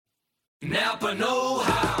Napa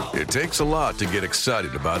know-how. It takes a lot to get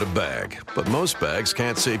excited about a bag, but most bags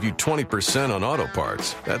can't save you 20% on auto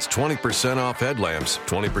parts. That's 20% off headlamps,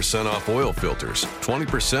 20% off oil filters,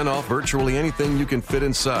 20% off virtually anything you can fit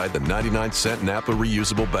inside the 99-cent Napa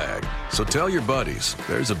reusable bag. So tell your buddies,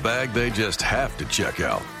 there's a bag they just have to check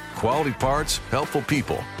out. Quality parts, helpful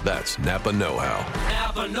people. That's Napa know-how.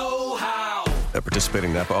 Napa know-how. At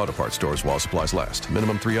participating Napa Auto Parts stores while supplies last.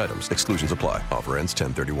 Minimum 3 items. Exclusions apply. Offer ends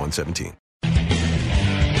 10/31/17.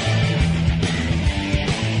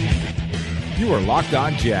 You are Locked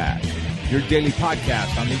On Jazz, your daily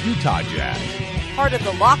podcast on the Utah Jazz. Part of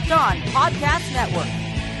the Locked On Podcast Network,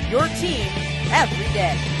 your team every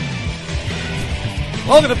day.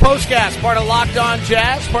 Welcome to Postcast, part of Locked On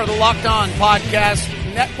Jazz, part of the Locked On Podcast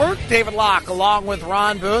Network. David Locke along with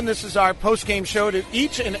Ron Boone. This is our post-game show to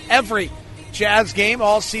each and every Jazz game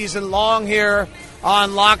all season long here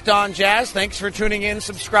on Locked On Jazz. Thanks for tuning in,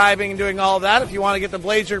 subscribing, and doing all of that. If you want to get the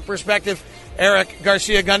Blazer perspective, Eric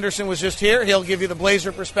Garcia Gunderson was just here. He'll give you the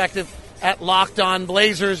Blazer perspective at Locked On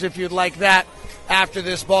Blazers if you'd like that after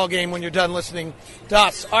this ball game when you're done listening to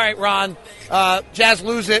us. All right, Ron, Jazz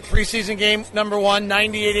lose it. Preseason game number 1,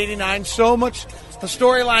 98-89. So much the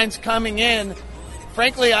storylines coming in.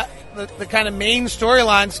 Frankly, the kind of main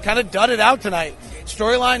storylines kind of dudded out tonight.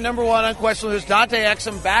 Storyline number 1, unquestionably, is Dante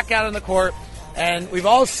Exum back out on the court. And we've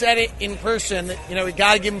all said it in person that, we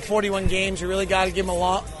got to give him 41 games. You really got to give him a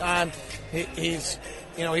long time. He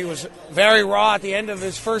was very raw at the end of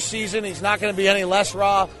his first season. He's not going to be any less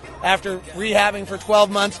raw after rehabbing for 12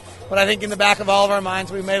 months. But I think in the back of all of our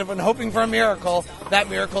minds, we may have been hoping for a miracle. That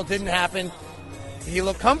miracle didn't happen. He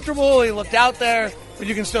looked comfortable. He looked out there. But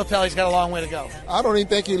you can still tell he's got a long way to go. I don't even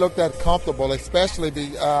think he looked that comfortable, especially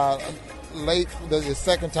late the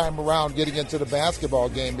second time around getting into the basketball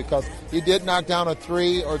game, because he did knock down a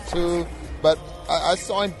 3 or 2, but I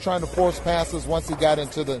saw him trying to force passes once he got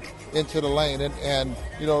into the lane, and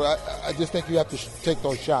I just think you have to take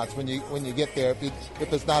those shots when you get there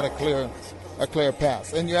if it's not a clear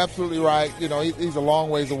pass. And you're absolutely right. He's a long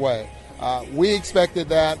ways away. We expected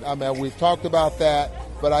that. I mean, we've talked about that.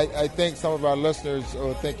 But I think some of our listeners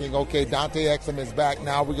are thinking, okay, Dante Exum is back.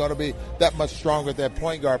 Now we're going to be that much stronger at that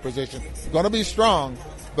point guard position. He's going to be strong,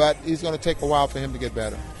 but he's going to take a while for him to get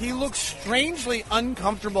better. He looks strangely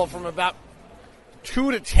uncomfortable from about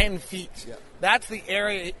 2 to 10 feet. Yeah. That's the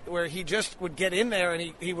area where he just would get in there,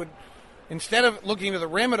 and he would, instead of looking to the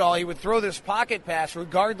rim at all, he would throw this pocket pass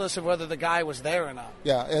regardless of whether the guy was there or not.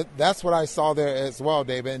 Yeah, that's what I saw there as well,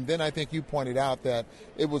 David. And then I think you pointed out that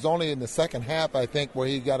it was only in the second half, I think, where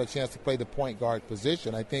he got a chance to play the point guard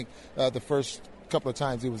position. I think the first couple of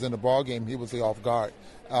times he was in the ball game, he was the off guard.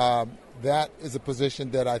 That is a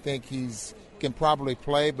position that I think can probably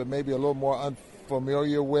play, but maybe a little more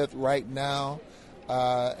unfamiliar with right now.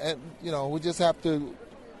 We just have to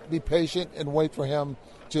be patient and wait for him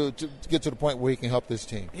to get to the point where he can help this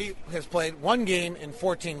team. He has played 1 game in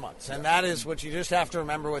 14 months, and that is what you just have to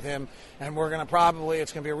remember with him. And we're going to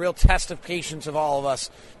it's going to be a real test of patience of all of us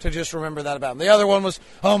to just remember that about him. The other one was,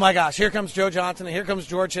 oh my gosh, here comes Joe Johnson, and here comes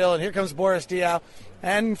George Hill, and here comes Boris Diaw.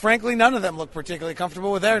 And frankly, none of them look particularly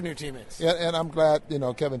comfortable with their new teammates. Yeah, and I'm glad,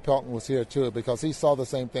 Kevin Pelton was here too, because he saw the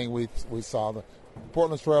same thing we saw. The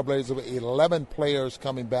Portland Trail Blazers with 11 players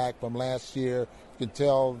coming back from last year. You can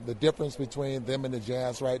tell the difference between them and the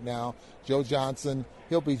Jazz right now. Joe Johnson,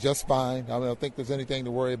 he'll be just fine. I don't think there's anything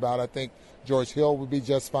to worry about. I think George Hill would be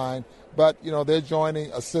just fine. But, they're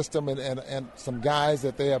joining a system and some guys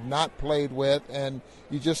that they have not played with, and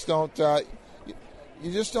you just don't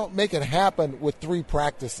make it happen with 3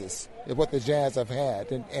 practices, is what the Jazz have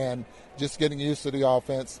had, and just getting used to the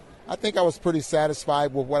offense. I think I was pretty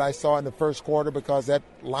satisfied with what I saw in the first quarter, because that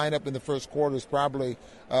lineup in the first quarter is probably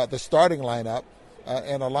the starting lineup,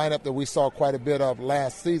 and a lineup that we saw quite a bit of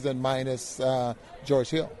last season minus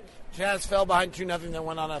George Hill. Jazz fell behind 2-0, then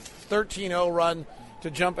went on a 13-0 run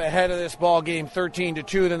to jump ahead of this ball game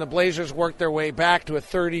 13-2. Then the Blazers worked their way back to a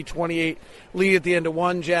 30-28 lead at the end of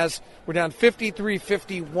 1. Jazz were down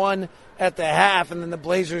 53-51 at the half, and then the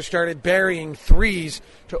Blazers started burying threes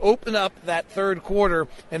to open up that third quarter,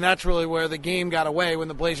 and that's really where the game got away. When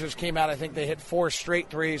the Blazers came out, I think they hit 4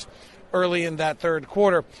 straight threes early in that third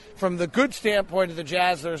quarter. From the good standpoint of the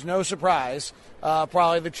Jazz, there's no surprise.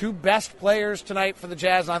 Probably the 2 best players tonight for the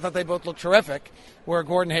Jazz, and I thought they both looked terrific, were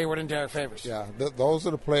Gordon Hayward and Derek Favors. Yeah, those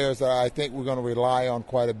are the players that I think we're going to rely on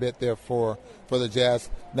quite a bit there for the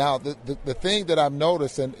Jazz. Now, the thing that I've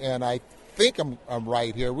noticed, and I think I'm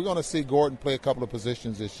right here, we're going to see Gordon play a couple of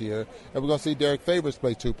positions this year, and we're going to see Derek Favors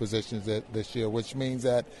play 2 positions this year, which means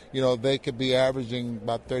that, they could be averaging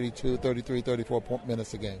about 32, 33, 34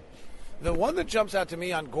 minutes a game. The one that jumps out to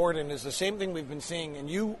me on Gordon is the same thing we've been seeing, and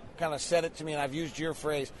you kind of said it to me, and I've used your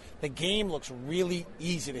phrase. The game looks really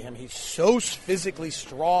easy to him. He's so physically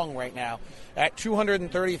strong right now. At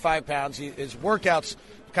 235 pounds, his workouts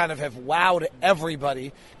kind of have wowed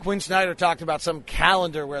everybody. Quinn Snyder talked about some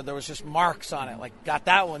calendar where there was just marks on it, like got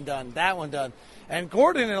that one done, that one done. And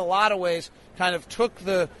Gordon, in a lot of ways, kind of took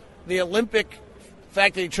the Olympic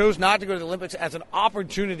fact that he chose not to go to the Olympics as an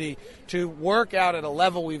opportunity to work out at a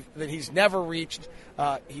level that he's never reached.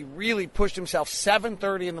 He really pushed himself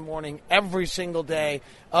 7:30 in the morning every single day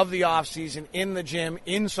of the offseason in the gym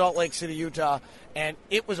in Salt Lake City, Utah, and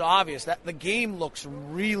it was obvious that the game looks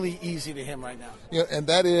really easy to him right now. Yeah, and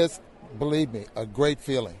that is, believe me, a great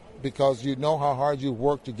feeling because you know how hard you've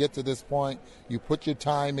worked to get to this point. You put your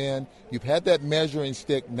time in. You've had that measuring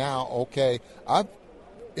stick now. Okay, I've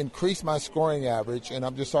increased my scoring average, and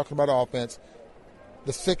I'm just talking about offense.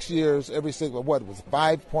 The 6 years, every single, what, it was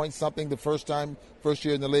 5 point something the first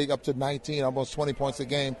year in the league, up to 19, almost 20 points a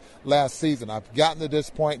game last season. I've gotten to this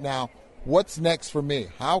point now. What's next for me?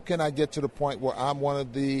 How can I get to the point where I'm one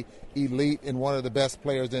of the elite and one of the best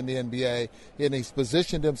players in the NBA? And he's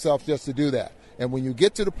positioned himself just to do that. And when you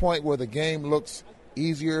get to the point where the game looks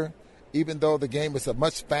easier, even though the game is a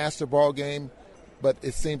much faster ball game, but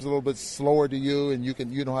it seems a little bit slower to you, and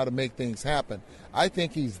you know how to make things happen. I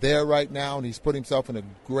think he's there right now, and he's put himself in a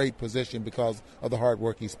great position because of the hard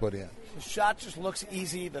work he's put in. The shot just looks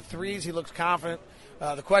easy. The threes, he looks confident.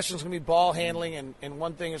 The question's going to be ball handling, and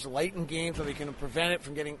one thing is late in games where he can prevent it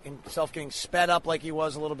from getting sped up like he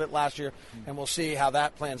was a little bit last year, and we'll see how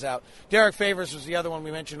that plans out. Derek Favors was the other one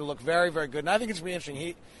we mentioned who looked very, very good, and I think it's going to be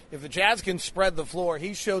interesting. If the Jazz can spread the floor,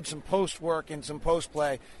 he showed some post work and some post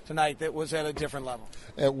play tonight that was at a different level.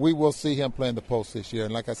 And we will see him playing the post this year,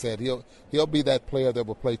 and like I said, he'll be that player that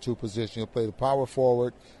will play two positions. He'll play the power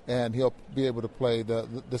forward, and he'll be able to play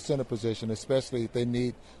the center position, especially if they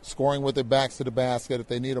need scoring with their backs to the basket, if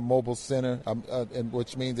they need a mobile center, and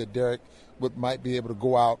which means that Derek might be able to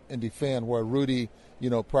go out and defend where Rudy,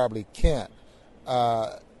 probably can't.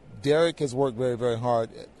 Derek has worked very, very hard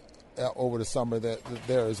over the summer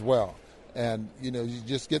there as well. And, you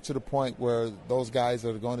just get to the point where those guys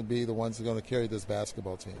are going to be the ones that are going to carry this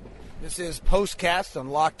basketball team. This is Postcast on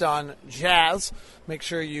Locked On Jazz. Make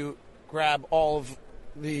sure you grab all of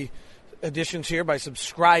the editions here by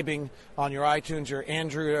subscribing on your iTunes, your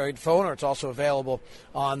Android phone, or it's also available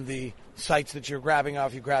on the sites that you're grabbing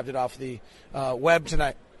off. You grabbed it off the web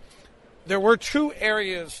tonight. There were two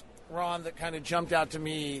areas, Ron, that kind of jumped out to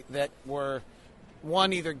me that were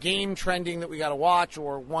one either game trending that we got to watch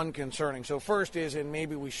or one concerning. So first is, and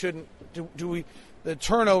maybe we shouldn't, the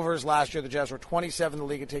turnovers last year, the Jazz were 27th in the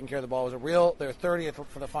league at taking care of the ball. It was they're 30th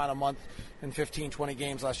for the final month in 15, 20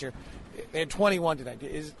 games last year. They had 21 tonight.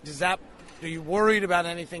 Are you worried about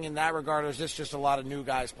anything in that regard, or is this just a lot of new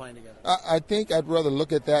guys playing together? I think I'd rather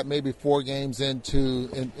look at that maybe 4 games into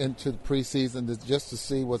the preseason just to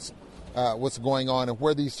see what's going on and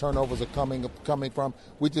where these turnovers are coming from.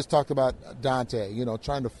 We just talked about Dante,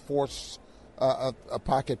 trying to force a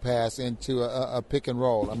pocket pass into a pick and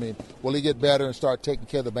roll. I mean, will he get better and start taking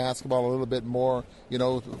care of the basketball a little bit more?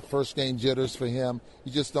 First game jitters for him.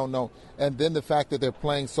 You just don't know. And then the fact that they're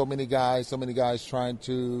playing so many guys trying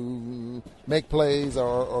to make plays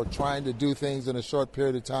or trying to do things in a short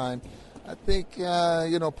period of time. I think,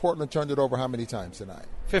 Portland turned it over how many times tonight?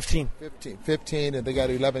 15, and they got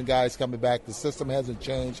 11 guys coming back. The system hasn't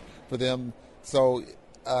changed for them. So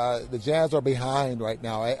the Jazz are behind right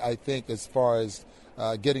now, I think, as far as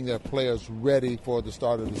getting their players ready for the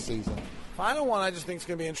start of the season. Final one I just think is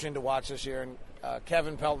going to be interesting to watch this year, and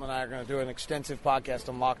Kevin Pelton and I are going to do an extensive podcast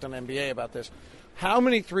on Locked On NBA about this. How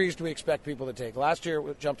many threes do we expect people to take? Last year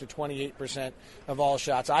it jumped to 28% of all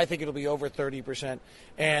shots. I think it'll be over 30%.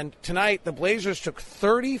 And tonight the Blazers took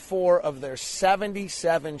 34 of their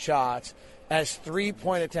 77 shots as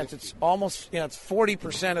three-point attempts. It's almost, it's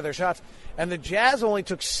 40% of their shots. And the Jazz only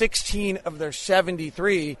took 16 of their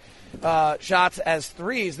 73 shots as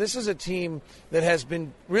threes. This is a team that has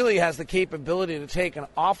the capability to take an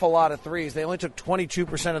awful lot of threes. They only took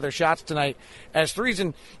 22% of their shots tonight as threes.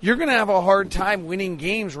 And you're going to have a hard time winning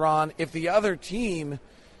games, Ron, if the other team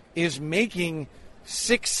is making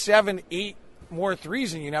 6, 7, 8 more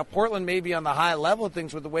threes than you. Now, Portland may be on the high level of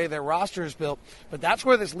things with the way their roster is built, but that's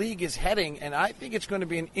where this league is heading, and I think it's going to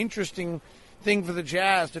be an interesting thing for the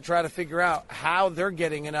Jazz to try to figure out how they're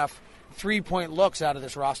getting enough three-point looks out of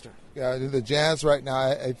this roster. Yeah, the Jazz right now,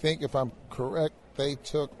 I think if I'm correct, they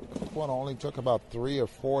only took about 3 or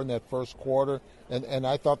 4 in that first quarter, and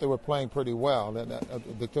I thought they were playing pretty well. And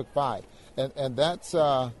they took 5, and that's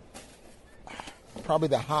probably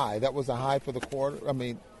the high. That was a high for the quarter. I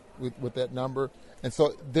mean, with that number. And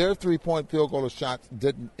so their three-point field goal shots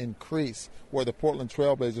didn't increase, where the Portland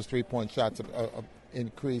Trailblazers' three-point shots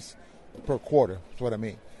increase per quarter. That's what I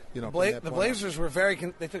mean. You know, the Blazers were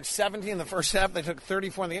they took 17 in the first half. They took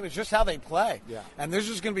 34 in the game. It's just how they play. Yeah. And there's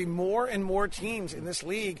just going to be more and more teams in this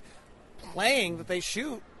league playing that they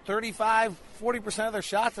shoot 35, 40% of their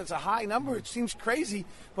shots. That's a high number. It seems crazy,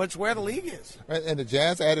 but it's where the league is. And the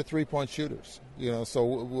Jazz added three-point shooters. You know, so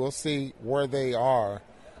we'll see where they are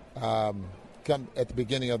come at the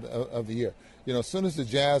beginning of the year. You know, as soon as the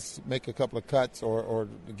Jazz make a couple of cuts or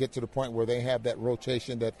get to the point where they have that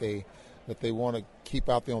rotation that they want to keep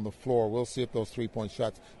out there on the floor, we'll see if those three-point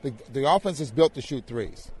shots. The offense is built to shoot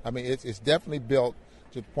threes. I mean, it's definitely built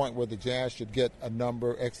to the point where the Jazz should get a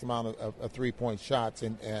number, X amount of three-point shots,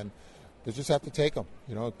 and they just have to take them.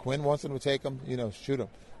 You know, Quinn wants them to take them, you know, shoot them.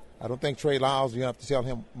 I don't think Trey Lyles, you have to tell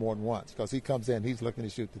him more than once, because he comes in, he's looking to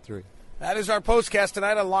shoot the three. That is our postcast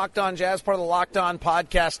tonight on Locked On Jazz, part of the Locked On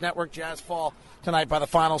Podcast Network. Jazz fall tonight by the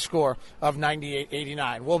final score of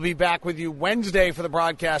 98-89. We'll be back with you Wednesday for the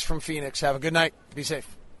broadcast from Phoenix. Have a good night. Be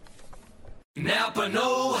safe. Napa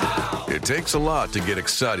know-how. It takes a lot to get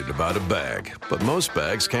excited about a bag, but most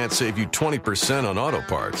bags can't save you 20% on auto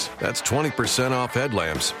parts. That's 20% off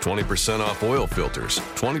headlamps, 20% off oil filters,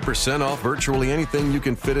 20% off virtually anything you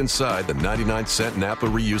can fit inside the 99-cent Napa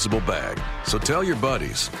reusable bag. So tell your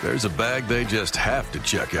buddies, there's a bag they just have to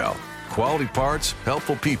check out. Quality parts,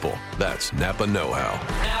 helpful people. That's Napa know-how.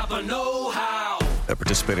 Napa know-how. At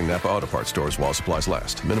participating Napa Auto Parts stores while supplies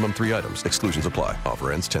last. Minimum 3 items. Exclusions apply.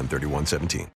 Offer ends 10/31/17.